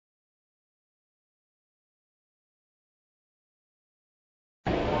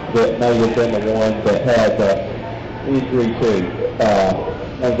that may have been the one that had injury to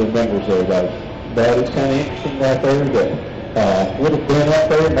one of the members there, guys. But it's kind of interesting right there that would have been up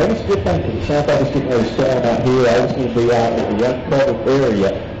there. Maybe it's a good thing because it sounds like it's getting ready to storm out here. I was going to be out in the uncovered area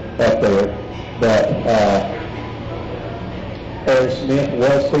up there. But Harris Smith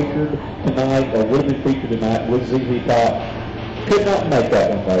was featured tonight, or would have been featured tonight with ZZ Top. Could not make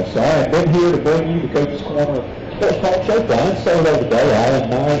that one though. So I have been here to bring you the Coach's Corner Sports Talk Show. Brian Solo today. Alan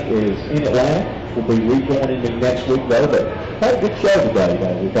Knight is in Atlanta. We'll be rejoining me next week though. But had a good show today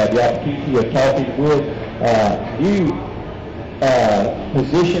though. We've had the opportunity of talking with new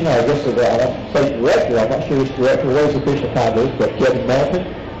position, I guess I don't say director. I'm not sure which director was official title is, but Kevin Melton,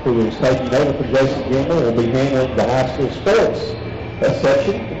 who is taking over for Jason Gilmer, will be handling the high school sports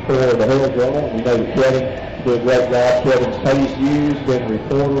section for the Herald Journal. We know that Kevin did a great job. Kevin's Hayes Hughes, been a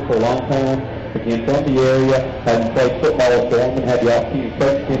reporter for a long time, again from the area, having played football for him and had the opportunity to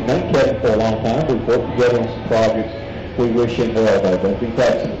coach him and Kevin for a long time. We've worked together on some projects. We wish him well though. But we've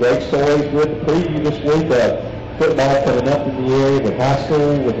had some great stories with the preview this week of football coming up in the area with high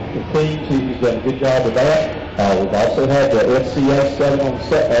school, with the teams. He's done a good job with that. We've also had the FCA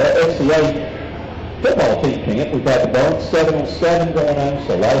FCA football team camp. We've had the Burns 7-on-7 going on,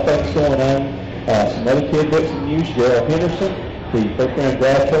 so a lot of things going on. Some other tidbits in news. Gerald Henderson, the first-round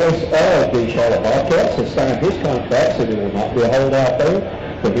draft choice of the Charlotte Bobcats, has signed his contract, so there will not be a holdout there.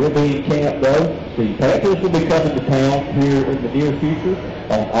 But he'll be in camp though. The Panthers will be coming to town here in the near future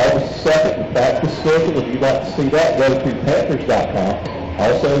on August 2nd. The practice schedule, if you'd like to see that, go to Panthers.com.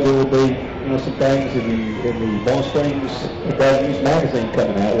 Also, there will be some things in the Bone Springs Today News magazine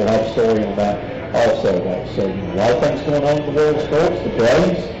coming out. We'll have a story on that also. So a lot of things going on in the world of sports. The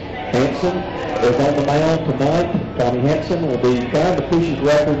Braves, Hanson is on the mound tonight. Tommy Hanson will be trying to push his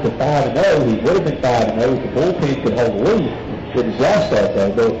record to 5-0. He would have been 5-0 if the bullpen could hold the lead. It was last start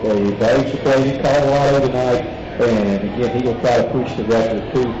though. The Braves are playing in Colorado tonight, and again he will try to push the record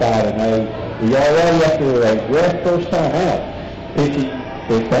to 5-0. We already after a rough first time out, pitching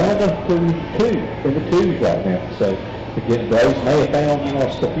is down to 2 in the 2s right now. So again, Braves may have found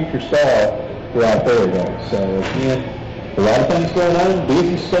a future star right there though. So again, a lot of things going on.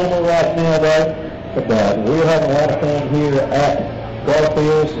 Busy summer right now though, but we're having a lot of fun here at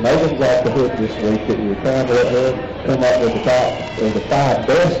Garfield's. Megan's off the hook this week that we were trying to let her come up with the 5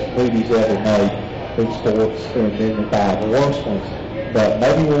 best movies ever made in sports and then the 5 worst ones. But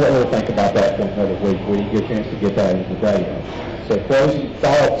maybe we'll let her think about that for another week. We didn't get a chance to get that in the day. So closing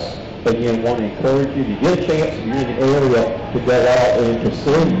thoughts, again, want to encourage you to get a chance if you're in the area to go out and to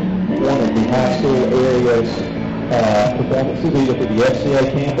see one of the high school areas performances, either for the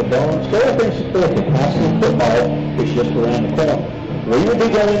FCA camp or Burns. Go out there and support them. High school football is just around the corner. We will be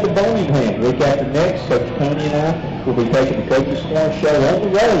going to Birmingham week after next. Coach Tony and I will be taking the Coach's Corner show on the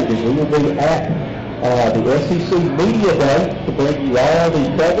road, and we will be at the SEC Media Day to bring you all the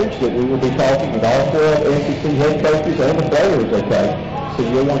coverage that we will be talking with all 12 SEC head coaches and the players, okay? So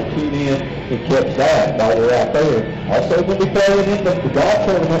you'll want to tune in and catch that while we're out there. Also, we'll be playing in the golf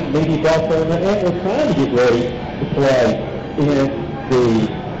tournament, media golf tournament, and we're trying to get ready to play in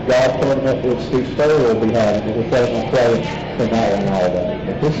the golf tournament that Stu Storer will be having, that we're planning on playing tonight and all that.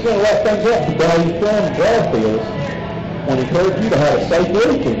 But this is going to wrap things up today from Garfield's. I want to encourage you to have a safe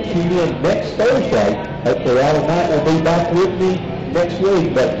week and tune in next Thursday. Hopefully Alan Knight will be back with me next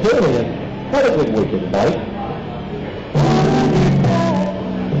week. But till then, have a good week, everybody.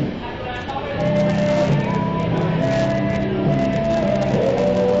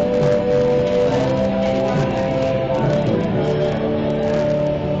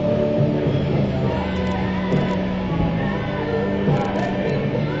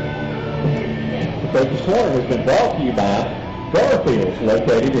 Coach's Corner has been brought to you by Garfield's,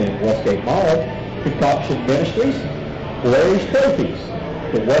 located in Westgate Mall, Concoction Ministries, Larry's Trophies,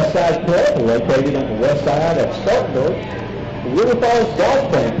 the Westside Club, located on the west side of Spartanburg, the River Falls Golf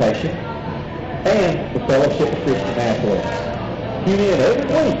Plantation, and the Fellowship of Christian Athletes. Tune in every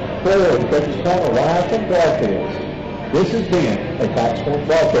week for the Coach's Corner live from Garfield's. This has been a Fox Sports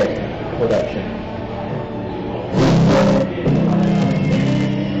Broadcasting production.